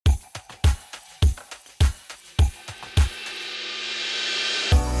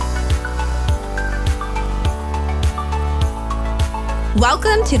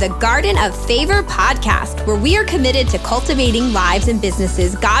Welcome to the Garden of Favor podcast, where we are committed to cultivating lives and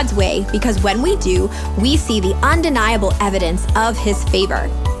businesses God's way, because when we do, we see the undeniable evidence of His favor.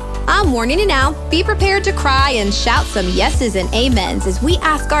 I'm warning you now, be prepared to cry and shout some yeses and amens as we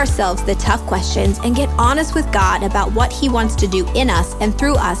ask ourselves the tough questions and get honest with God about what He wants to do in us and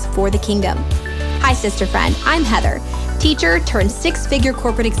through us for the kingdom. Hi, sister friend, I'm Heather. Teacher turned six-figure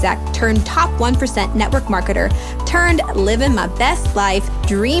corporate exec, turned top 1% network marketer, turned living my best life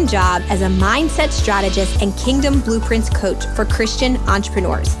dream job as a mindset strategist and kingdom blueprints coach for Christian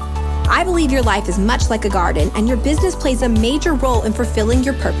entrepreneurs. I believe your life is much like a garden and your business plays a major role in fulfilling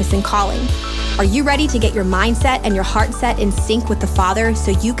your purpose and calling. Are you ready to get your mindset and your heart set in sync with the Father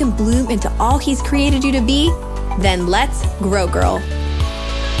so you can bloom into all He's created you to be? Then let's grow, girl.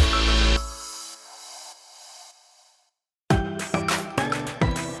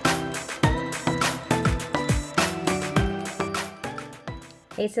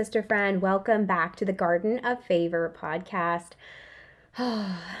 Hey, sister friend, welcome back to the Garden of Favor podcast.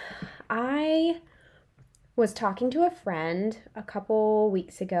 I was talking to a friend a couple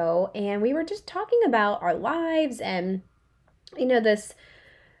weeks ago, and we were just talking about our lives and, this,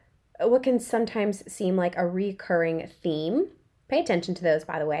 what can sometimes seem like a recurring theme. Pay attention to those,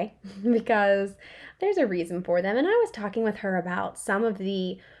 by the way, because there's a reason for them. And I was talking with her about some of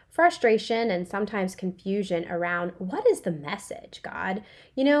the frustration and sometimes confusion around what is the message, God?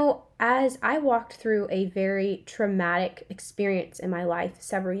 As I walked through a very traumatic experience in my life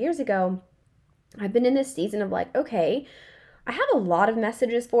several years ago, I've been in this season of okay, I have a lot of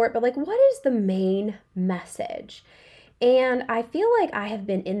messages for it, but what is the main message? And I feel like I have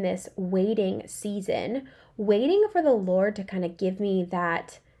been in this waiting season, waiting for the Lord to kind of give me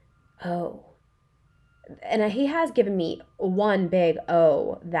that, and He has given me one big,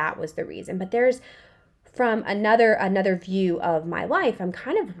 that was the reason. But there's, from another view of my life, I'm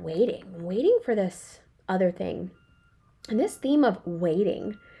kind of waiting for this other thing. And this theme of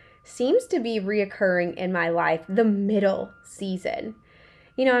waiting seems to be reoccurring in my life, the middle season.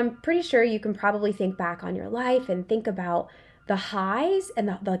 I'm pretty sure you can probably think back on your life and think about the highs and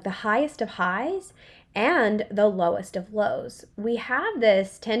the highest of highs and the lowest of lows. We have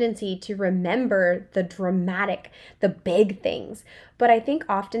this tendency to remember the dramatic, the big things, but I think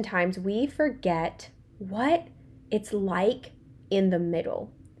oftentimes we forget what it's like in the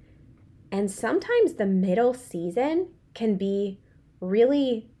middle. And sometimes the middle season can be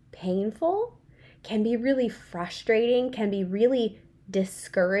really painful, can be really frustrating, can be really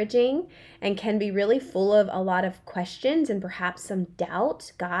discouraging, and can be really full of a lot of questions and perhaps some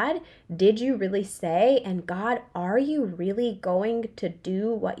doubt. God, did you really say? And God, are you really going to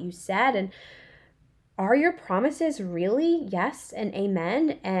do what you said? And are your promises really yes and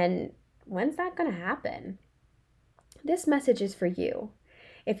amen? And when's that going to happen? This message is for you.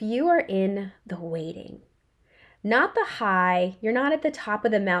 If you are in the waiting, not the high, you're not at the top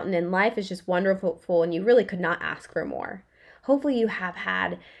of the mountain and life is just wonderful and you really could not ask for more. Hopefully you have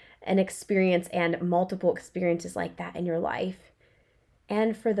had an experience and multiple experiences like that in your life.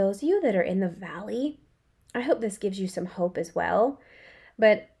 And for those of you that are in the valley, I hope this gives you some hope as well.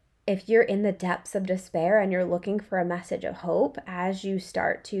 But if you're in the depths of despair and you're looking for a message of hope as you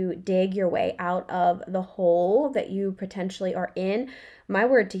start to dig your way out of the hole that you potentially are in, my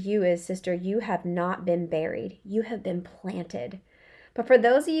word to you is, sister, you have not been buried. You have been planted. But for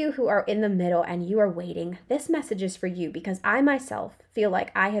those of you who are in the middle and you are waiting, this message is for you, because I myself feel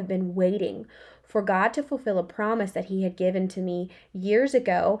like I have been waiting for God to fulfill a promise that He had given to me years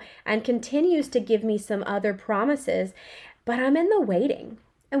ago and continues to give me some other promises, but I'm in the waiting.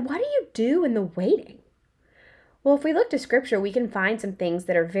 And what do you do in the waiting? Well, if we look to Scripture, we can find some things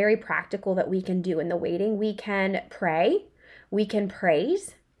that are very practical that we can do in the waiting. We can pray, we can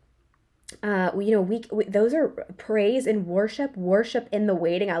praise. Those are praise and worship in the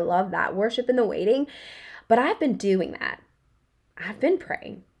waiting. I love that, worship in the waiting. But I've been doing that. I've been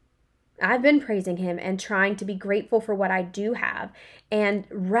praying. I've been praising Him and trying to be grateful for what I do have and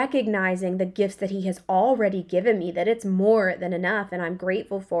recognizing the gifts that He has already given me, that it's more than enough and I'm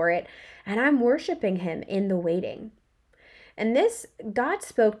grateful for it. And I'm worshiping Him in the waiting. And this, God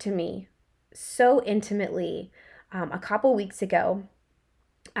spoke to me so intimately a couple weeks ago,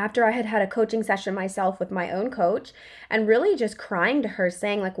 after I had had a coaching session myself with my own coach, and really just crying to her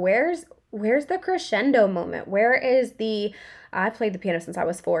saying where's the crescendo moment? Where is the I played the piano since I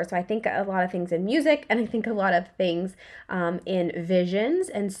was 4, so I think a lot of things in music, and I think a lot of things in visions.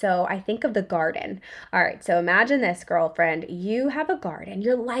 And so I think of the garden. All right, so imagine this, girlfriend. You have a garden.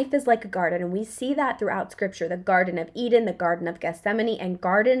 Your life is like a garden, and we see that throughout Scripture. The Garden of Eden, the Garden of Gethsemane, and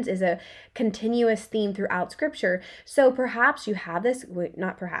gardens is a continuous theme throughout Scripture. So perhaps you have this,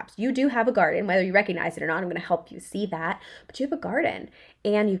 not perhaps, you do have a garden, whether you recognize it or not. I'm going to help you see that. But you have a garden,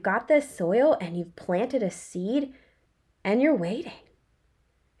 and you've got this soil, and you've planted a seed, and you're waiting,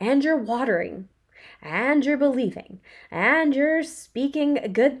 and you're watering, and you're believing, and you're speaking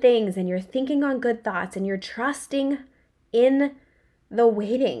good things, and you're thinking on good thoughts, and you're trusting in the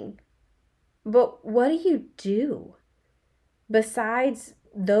waiting. But what do you do besides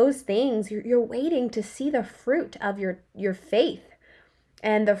those things? You're waiting to see the fruit of your faith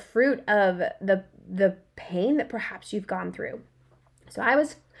and the fruit of the pain that perhaps you've gone through. So I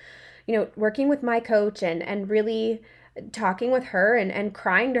was, working with my coach and really talking with her and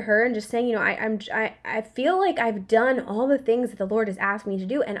crying to her and just saying, I feel like I've done all the things that the Lord has asked me to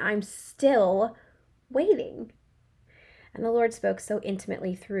do, and I'm still waiting. And the Lord spoke so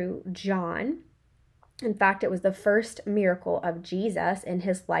intimately through John. In fact, it was the first miracle of Jesus in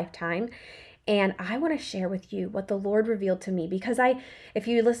his lifetime. And I want to share with you what the Lord revealed to me, because if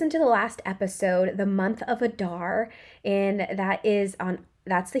you listen to the last episode, the month of Adar, and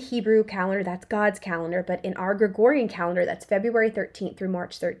that's the Hebrew calendar, that's God's calendar, but in our Gregorian calendar, that's February 13th through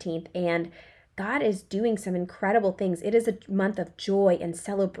March 13th. And God is doing some incredible things. It is a month of joy and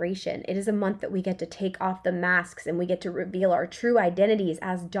celebration. It is a month that we get to take off the masks and we get to reveal our true identities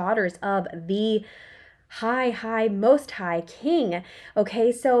as daughters of the high, most high King.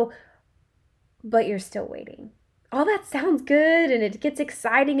 Okay, so, but you're still waiting. All that sounds good and it gets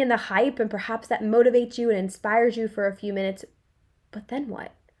exciting in the hype, and perhaps that motivates you and inspires you for a few minutes. But then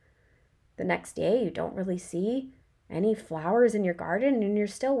what? The next day, you don't really see any flowers in your garden and you're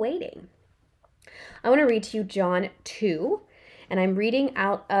still waiting. I want to read to you John 2, and I'm reading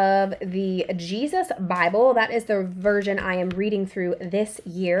out of the Jesus Bible. That is the version I am reading through this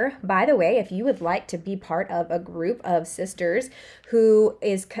year. By the way, if you would like to be part of a group of sisters who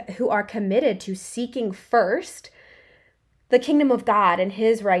are committed to seeking first the kingdom of God and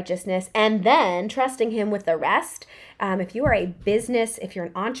his righteousness, and then trusting him with the rest. If you are a business, if you're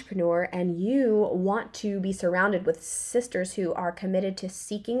an entrepreneur, and you want to be surrounded with sisters who are committed to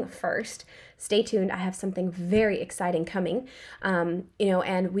seeking first, stay tuned. I have something very exciting coming. And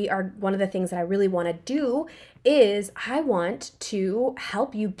one of the things that I really want to do is I want to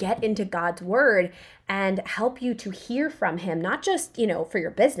help you get into God's word and help you to hear from him, not just, for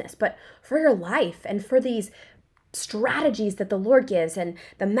your business, but for your life and for these strategies that the Lord gives and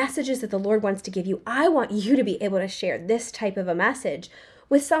the messages that the Lord wants to give you. I want you to be able to share this type of a message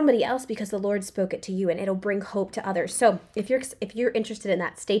with somebody else because the Lord spoke it to you, and it'll bring hope to others. So if you're interested in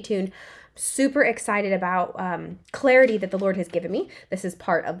that, stay tuned. Super excited about clarity that the Lord has given me. This is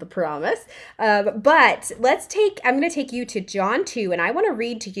part of the promise. But I'm going to take you to John 2, and I want to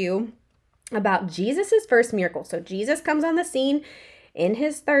read to you about Jesus's first miracle. So Jesus comes on the scene in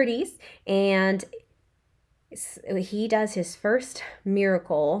his 30s, and he does his first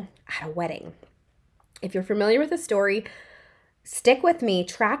miracle at a wedding. If you're familiar with the story, stick with me,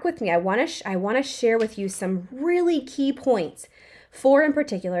 track with me. I want to share with you some really key points, 4 in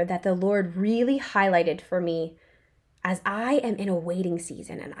particular, that the Lord really highlighted for me as I am in a waiting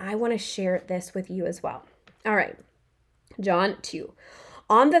season, and I want to share this with you as well. All right, John 2.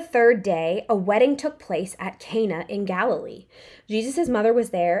 On the 3rd day, a wedding took place at Cana in Galilee. Jesus' mother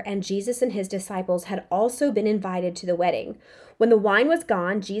was there, and Jesus and his disciples had also been invited to the wedding. When the wine was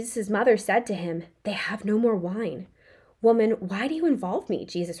gone, Jesus' mother said to him, "They have no more wine." "Woman, why do you involve me?"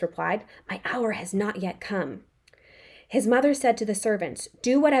 Jesus replied. "My hour has not yet come." His mother said to the servants,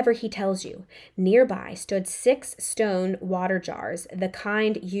 "Do whatever he tells you." Nearby stood 6 stone water jars, the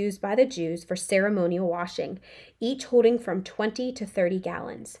kind used by the Jews for ceremonial washing, each holding from 20 to 30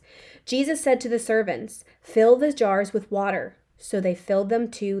 gallons. Jesus said to the servants, "Fill the jars with water." So they filled them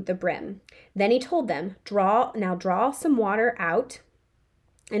to the brim. Then he told them, draw some water out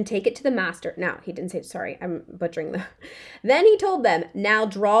and take it to the master. Now, he didn't say, sorry, I'm butchering the. Then he told them, "Now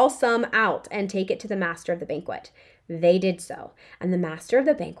draw some out and take it to the master of the banquet." They did so, and the master of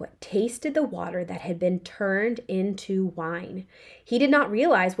the banquet tasted the water that had been turned into wine. He did not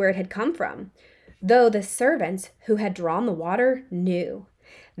realize where it had come from, though the servants who had drawn the water knew.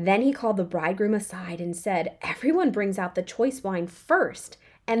 Then he called the bridegroom aside and said, "Everyone brings out the choice wine first,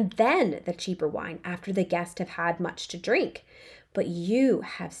 and then the cheaper wine after the guests have had much to drink. But you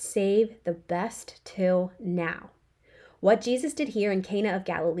have saved the best till now." What Jesus did here in Cana of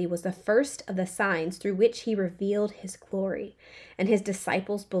Galilee was the first of the signs through which he revealed his glory, and his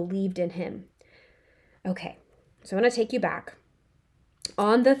disciples believed in him. Okay, so I'm going to take you back.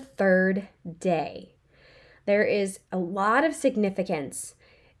 On the third day, there is a lot of significance.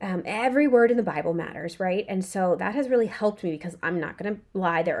 Every word in the Bible matters, right? And so that has really helped me, because I'm not going to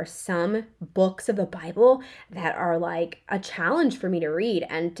lie, there are some books of the Bible that are like a challenge for me to read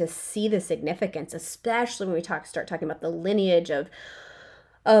and to see the significance, especially when we start talking about the lineage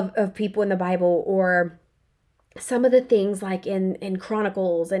of people in the Bible, or some of the things like in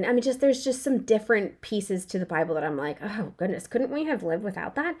Chronicles. And I mean, there's just some different pieces to the Bible that I'm like, oh goodness, couldn't we have lived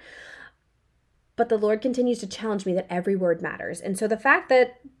without that? But the Lord continues to challenge me that every word matters. And so the fact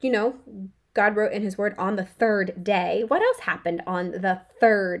that, God wrote in his word on the third day, what else happened on the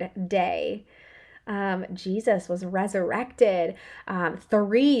third day? Jesus was resurrected.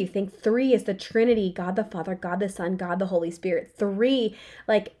 Three is the Trinity: God the Father, God the Son, God the Holy Spirit. Three,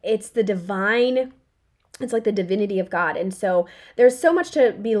 like it's the divine. It's like the divinity of God. And so there's so much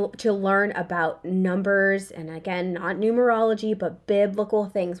to learn about numbers, and again, not numerology, but biblical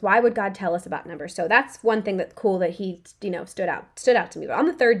things. Why would God tell us about numbers? So that's one thing that's cool that he, stood out to me. But on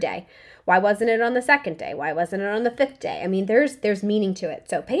the third day, why wasn't it on the second day? Why wasn't it on the fifth day? I mean, there's meaning to it.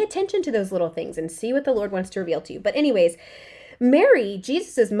 So pay attention to those little things and see what the Lord wants to reveal to you. But anyways, Mary,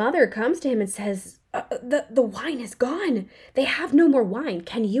 Jesus's mother, comes to him and says, the wine is gone. They have no more wine.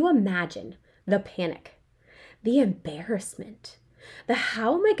 Can you imagine the panic? The embarrassment,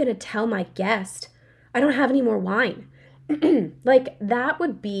 how am I going to tell my guest I don't have any more wine? Like, that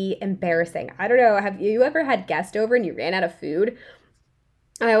would be embarrassing. I don't know. Have you ever had guests over and you ran out of food?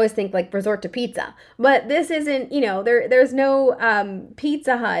 I always think like resort to pizza, but this isn't, there's no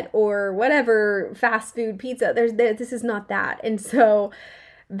Pizza Hut or whatever fast food pizza. This is not that. And so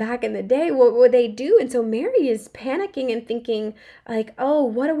back in the day, what would they do? And so Mary is panicking and thinking like, oh,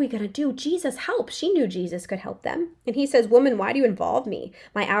 what are we going to do? Jesus, help. She knew Jesus could help them. And he says, woman, why do you involve me?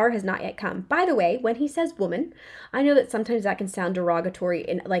 My hour has not yet come. By the way, when he says woman, I know that sometimes that can sound derogatory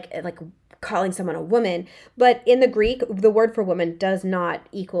in like calling someone a woman, but in the Greek, the word for woman does not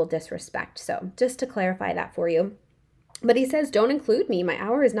equal disrespect. So just to clarify that for you. But he says, don't include me. My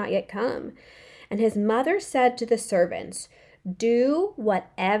hour has not yet come. And his mother said to the servants, do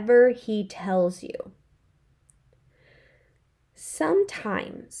whatever he tells you.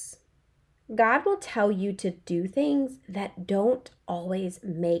 Sometimes God will tell you to do things that don't always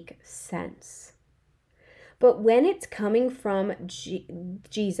make sense. But when it's coming from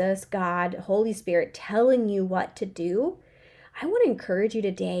Jesus, God, Holy Spirit telling you what to do, I want to encourage you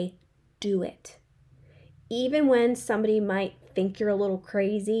today, do it. Even when somebody might think you're a little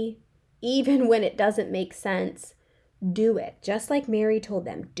crazy, even when it doesn't make sense, do it. Just like Mary told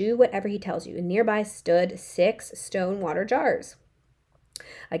them, do whatever he tells you. And nearby stood 6 stone water jars.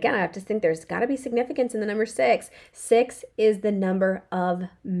 Again, I have to think there's got to be significance in the number 6. 6 is the number of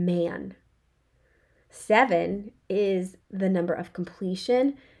man. 7 is the number of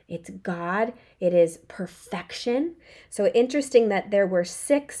completion. It's God. It is perfection. So interesting that there were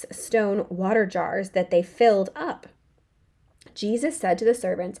 6 stone water jars that they filled up. Jesus said to the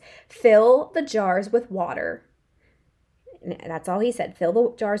servants, fill the jars with water. That's all he said. Fill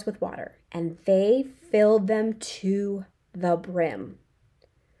the jars with water. And they filled them to the brim.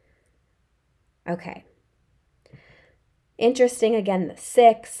 Okay. Interesting, again, the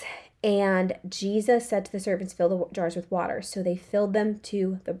 6. And Jesus said to the servants, fill the jars with water. So they filled them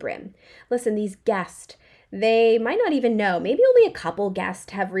to the brim. Listen, these guests, they might not even know. Maybe only a couple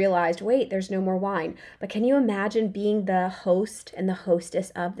guests have realized, wait, there's no more wine. But can you imagine being the host and the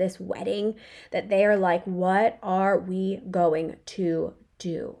hostess of this wedding? That they are like, what are we going to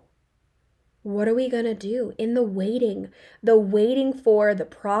do? What are we going to do in the waiting for the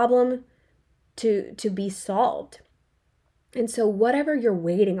problem to be solved? And so whatever you're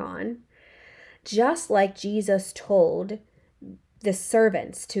waiting on, just like Jesus told the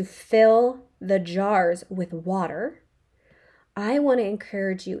servants to fill the jars with water, I want to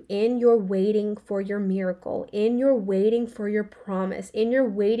encourage you in your waiting for your miracle, in your waiting for your promise, in your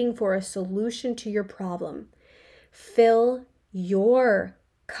waiting for a solution to your problem, fill your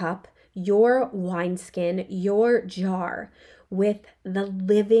cup, your wineskin, your jar with the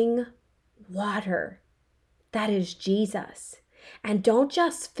living water. That is Jesus. And don't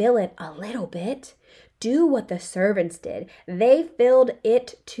just fill it a little bit. Do what the servants did. They filled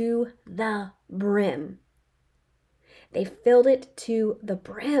it to the brim. They filled it to the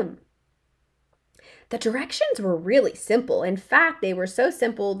brim. The directions were really simple. In fact, they were so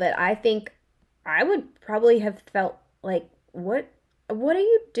simple that I think I would probably have felt like, what are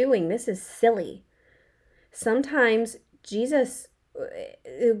you doing? This is silly. Sometimes Jesus,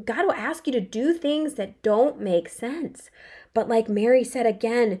 God will ask you to do things that don't make sense. But like Mary said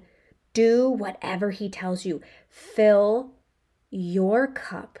again, do whatever he tells you. Fill your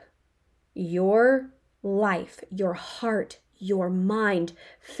cup, your life, your heart, your mind.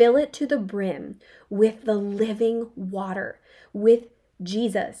 Fill it to the brim with the living water, with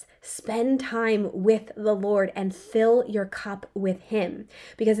Jesus. Spend time with the Lord and fill your cup with him.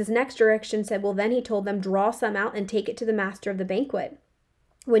 Because his next direction said, well, then he told them, draw some out and take it to the master of the banquet.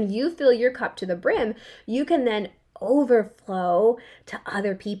 When you fill your cup to the brim, you can then overflow to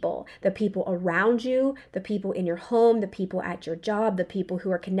other people, the people around you, the people in your home, the people at your job, the people who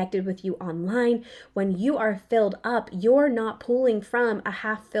are connected with you online. When you are filled up, you're not pulling from a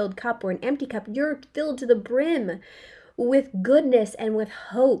half-filled cup or an empty cup. You're filled to the brim with goodness and with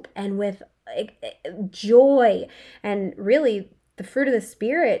hope and with joy. And really, the fruit of the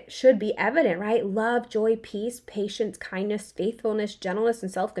Spirit should be evident, right? Love, joy, peace, patience, kindness, faithfulness, gentleness,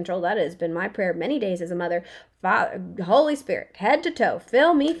 and self-control. That has been my prayer many days as a mother. Father, Holy Spirit, head to toe,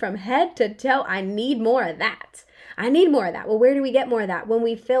 fill me from head to toe. I need more of that. I need more of that. Well, where do we get more of that? When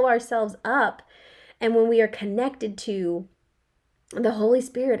we fill ourselves up and when we are connected to the Holy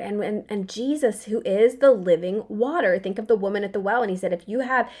Spirit and Jesus, who is the living water. Think of the woman at the well, and he said, if you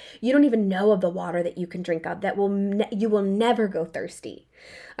don't even know of the water that you can drink of, you will never go thirsty.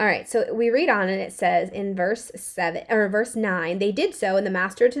 All right, so we read on, and it says in verse 9, they did so, and the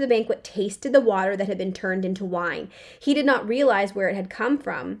master to the banquet tasted the water that had been turned into wine. He did not realize where it had come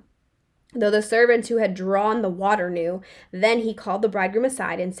from, though the servants who had drawn the water knew. Then he called the bridegroom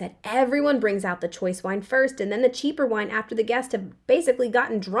aside and said, everyone brings out the choice wine first, and then the cheaper wine after the guests have basically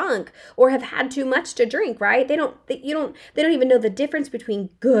gotten drunk or have had too much to drink, right? They don't even know the difference between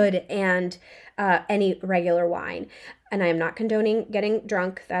good and any regular wine. And I am not condoning getting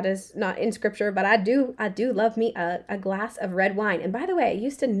drunk. That is not in scripture, but I do love me a glass of red wine. And by the way, I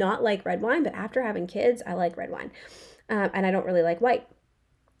used to not like red wine, but after having kids, I like red wine. And I don't really like white.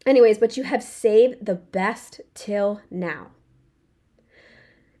 Anyways, but you have saved the best till now.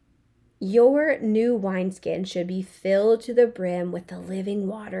 Your new wineskin should be filled to the brim with the living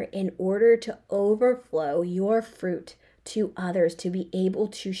water in order to overflow your fruit to others, to be able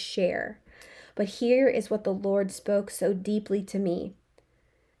to share. But here is what the Lord spoke so deeply to me,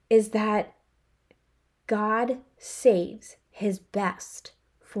 is that God saves his best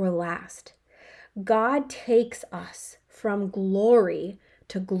for last. God takes us from glory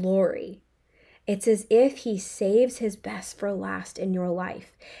to glory. It's as if he saves his best for last in your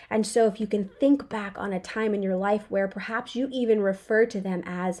life. And so if you can think back on a time in your life where perhaps you even refer to them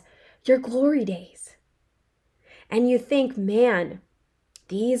as your glory days, and you think, man,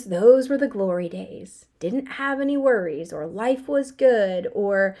 those were the glory days. Didn't have any worries, or life was good,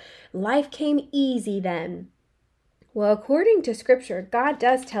 or life came easy then. Well, according to scripture, God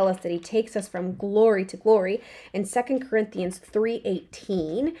does tell us that he takes us from glory to glory in 2 Corinthians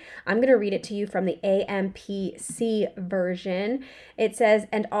 3:18. I'm going to read it to you from the AMPC version. It says,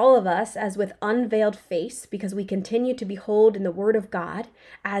 and all of us, as with unveiled face, because we continue to behold in the word of God,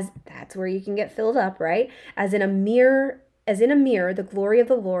 as that's where you can get filled up, right? As in a mirror, the glory of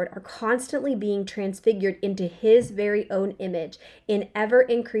the Lord, are constantly being transfigured into his very own image in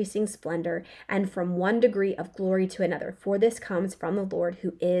ever-increasing splendor, and from one degree of glory to another. For this comes from the Lord,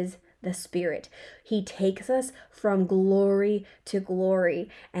 who is the Spirit. He takes us from glory to glory.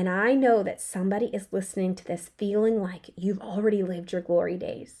 And I know that somebody is listening to this feeling like you've already lived your glory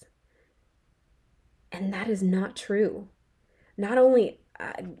days. And that is not true. Not only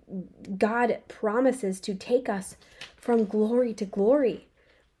God promises to take us from glory to glory.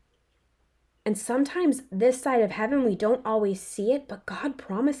 And sometimes this side of heaven, we don't always see it, but God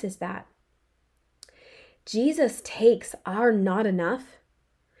promises that. Jesus takes our not enough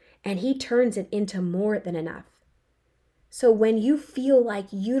and he turns it into more than enough. So when you feel like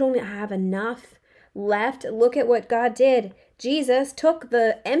you don't have enough left, look at what God did. Jesus took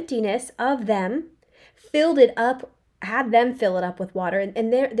the emptiness of them, filled it up, had them fill it up with water.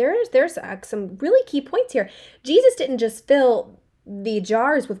 And there's some really key points here. Jesus didn't just fill the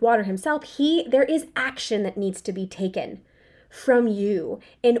jars with water himself. There is action that needs to be taken from you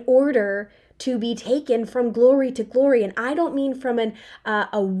in order to be taken from glory to glory. And I don't mean from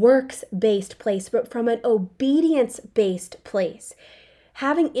a works-based place, but from an obedience-based place.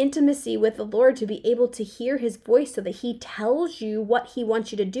 Having intimacy with the Lord to be able to hear his voice so that he tells you what he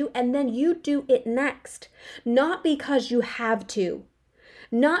wants you to do, and then you do it next. Not because you have to,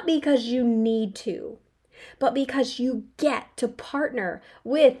 not because you need to, but because you get to partner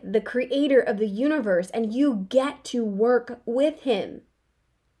with the creator of the universe and you get to work with him.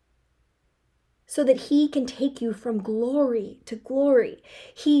 so that he can take you from glory to glory.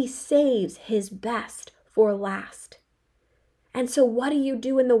 He saves his best for last. And so what do you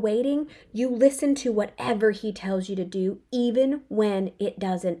do in the waiting? You listen to whatever he tells you to do, even when it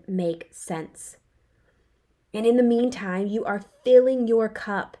doesn't make sense. And in the meantime, you are filling your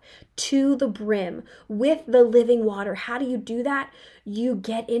cup to the brim with the living water. How do you do that? You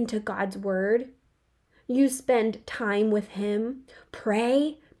get into God's word. You spend time with him.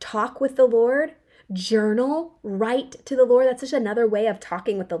 Pray, talk with the Lord. Journal, write to the Lord. That's just another way of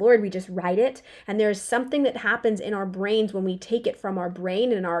talking with the Lord. We just write it. And there's something that happens in our brains when we take it from our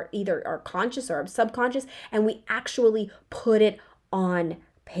brain and either our conscious or our subconscious, and we actually put it on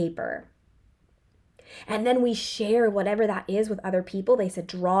paper. And then we share whatever that is with other people. They said,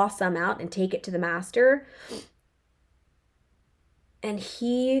 draw some out and take it to the master. And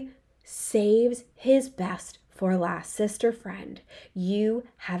he saves his best for last. Sister, friend, you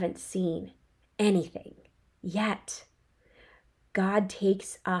haven't seen anything yet. God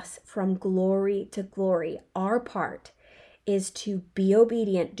takes us from glory to glory. Our part is to be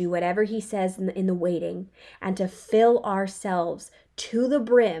obedient, do whatever he says in the waiting, and to fill ourselves to the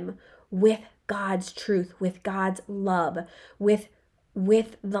brim with God's truth, with God's love, with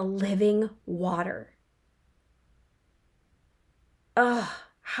the living water. Oh,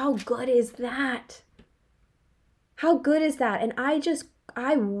 how good is that? How good is that? And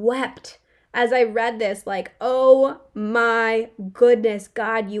I wept as I read this, like, oh my goodness,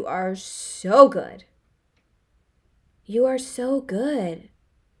 God, you are so good. You are so good.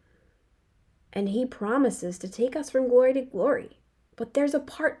 And he promises to take us from glory to glory. But there's a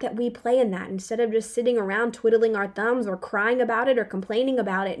part that we play in that. Instead of just sitting around twiddling our thumbs or crying about it or complaining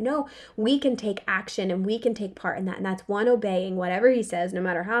about it, no, we can take action and we can take part in that. And that's one, obeying whatever he says, no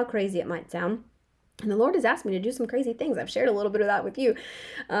matter how crazy it might sound. And the Lord has asked me to do some crazy things. I've shared a little bit of that with you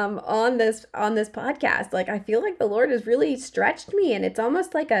on this podcast. Like, I feel like the Lord has really stretched me, and it's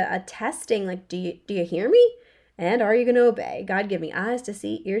almost like a testing. Like, do you hear me? And are you going to obey? God, give me eyes to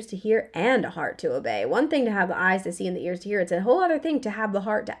see, ears to hear, and a heart to obey. One thing to have the eyes to see and the ears to hear. It's a whole other thing to have the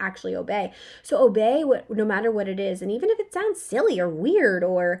heart to actually obey. So obey no matter what it is. And even if it sounds silly or weird,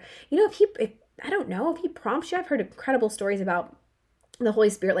 or, if he prompts you. I've heard incredible stories about the Holy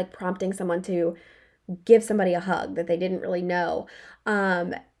Spirit, like prompting someone to give somebody a hug that they didn't really know.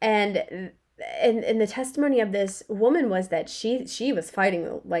 And the testimony of this woman was that she was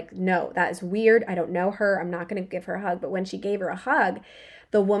fighting, like, no, that is weird. I don't know her. I'm not going to give her a hug. But when she gave her a hug,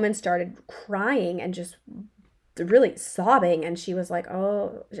 the woman started crying and just really sobbing. And she was like,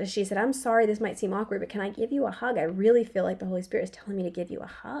 oh, she said, I'm sorry, this might seem awkward, but can I give you a hug? I really feel like the Holy Spirit is telling me to give you a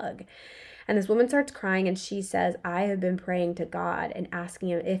hug. And this woman starts crying and she says, I have been praying to God and asking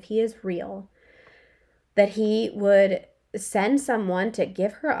him if he is real, that he would send someone to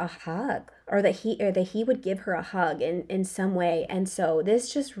give her a hug, or that he would give her a hug in some way. And so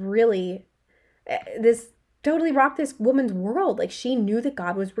this totally rocked this woman's world. Like, she knew that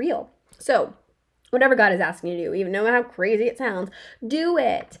God was real. So whatever God is asking you to do, even no matter how crazy it sounds, do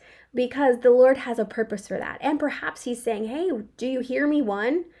it, because the Lord has a purpose for that. And perhaps he's saying, hey, do you hear me,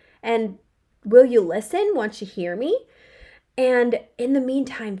 one? And will you listen once you hear me? And in the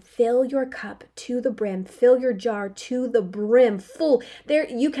meantime, fill your cup to the brim. Fill your jar to the brim full.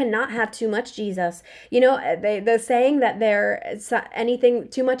 You cannot have too much Jesus. The saying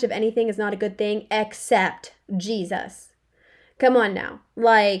that too much of anything is not a good thing except Jesus. Come on now.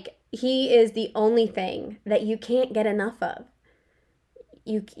 Like, he is the only thing that you can't get enough of.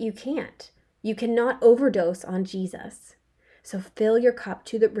 You can't. You cannot overdose on Jesus. So fill your cup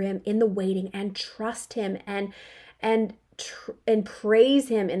to the brim in the waiting, and trust him and praise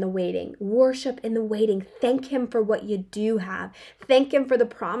him in the waiting. Worship in the waiting. Thank him for what you do have. Thank him for the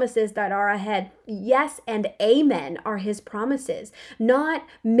promises that are ahead. Yes and amen are his promises. Not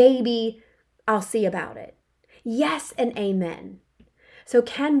maybe I'll see about it. Yes and amen. So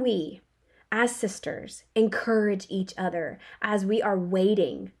can we, as sisters, encourage each other as we are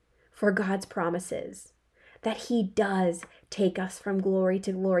waiting for God's promises, that he does take us from glory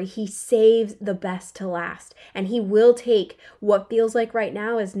to glory. He saves the best to last, and he will take what feels like right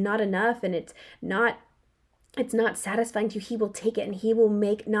now is not enough, and it's not satisfying to you. He will take it, and he will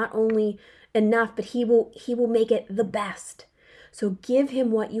make not only enough, but he will make it the best. So give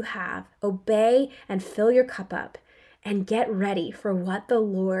him what you have, obey, and fill your cup up, and get ready for what the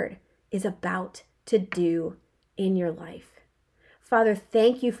Lord is about to do in your life. Father,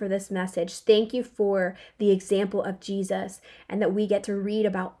 thank you for this message. Thank you for the example of Jesus, and that we get to read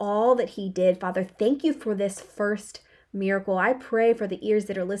about all that he did. Father, thank you for this first miracle. I pray for the ears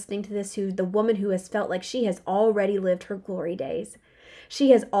that are listening to this, the woman who has felt like she has already lived her glory days.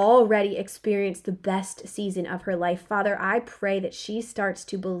 She has already experienced the best season of her life. Father, I pray that she starts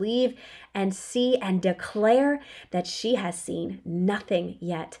to believe and see and declare that she has seen nothing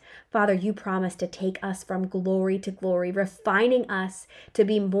yet. Father, you promise to take us from glory to glory, refining us to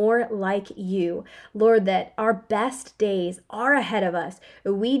be more like you. Lord, that our best days are ahead of us.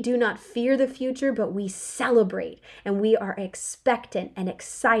 We do not fear the future, but we celebrate and we are expectant and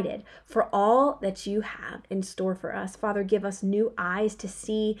excited for all that you have in store for us. Father, give us new eyes to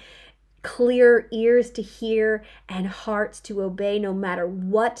see, clear ears to hear, and hearts to obey no matter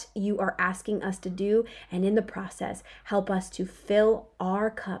what you are asking us to do. And in the process, help us to fill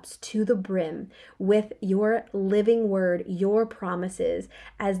our cups to the brim with your living word, your promises,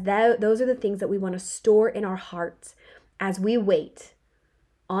 as those are the things that we want to store in our hearts as we wait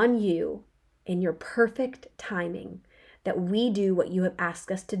on you in your perfect timing, that we do what you have asked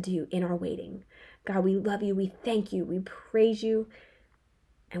us to do in our waiting. God, we love you. We thank you. We praise you.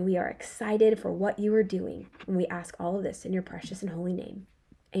 And we are excited for what you are doing. And we ask all of this in your precious and holy name.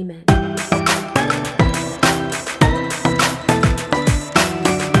 Amen.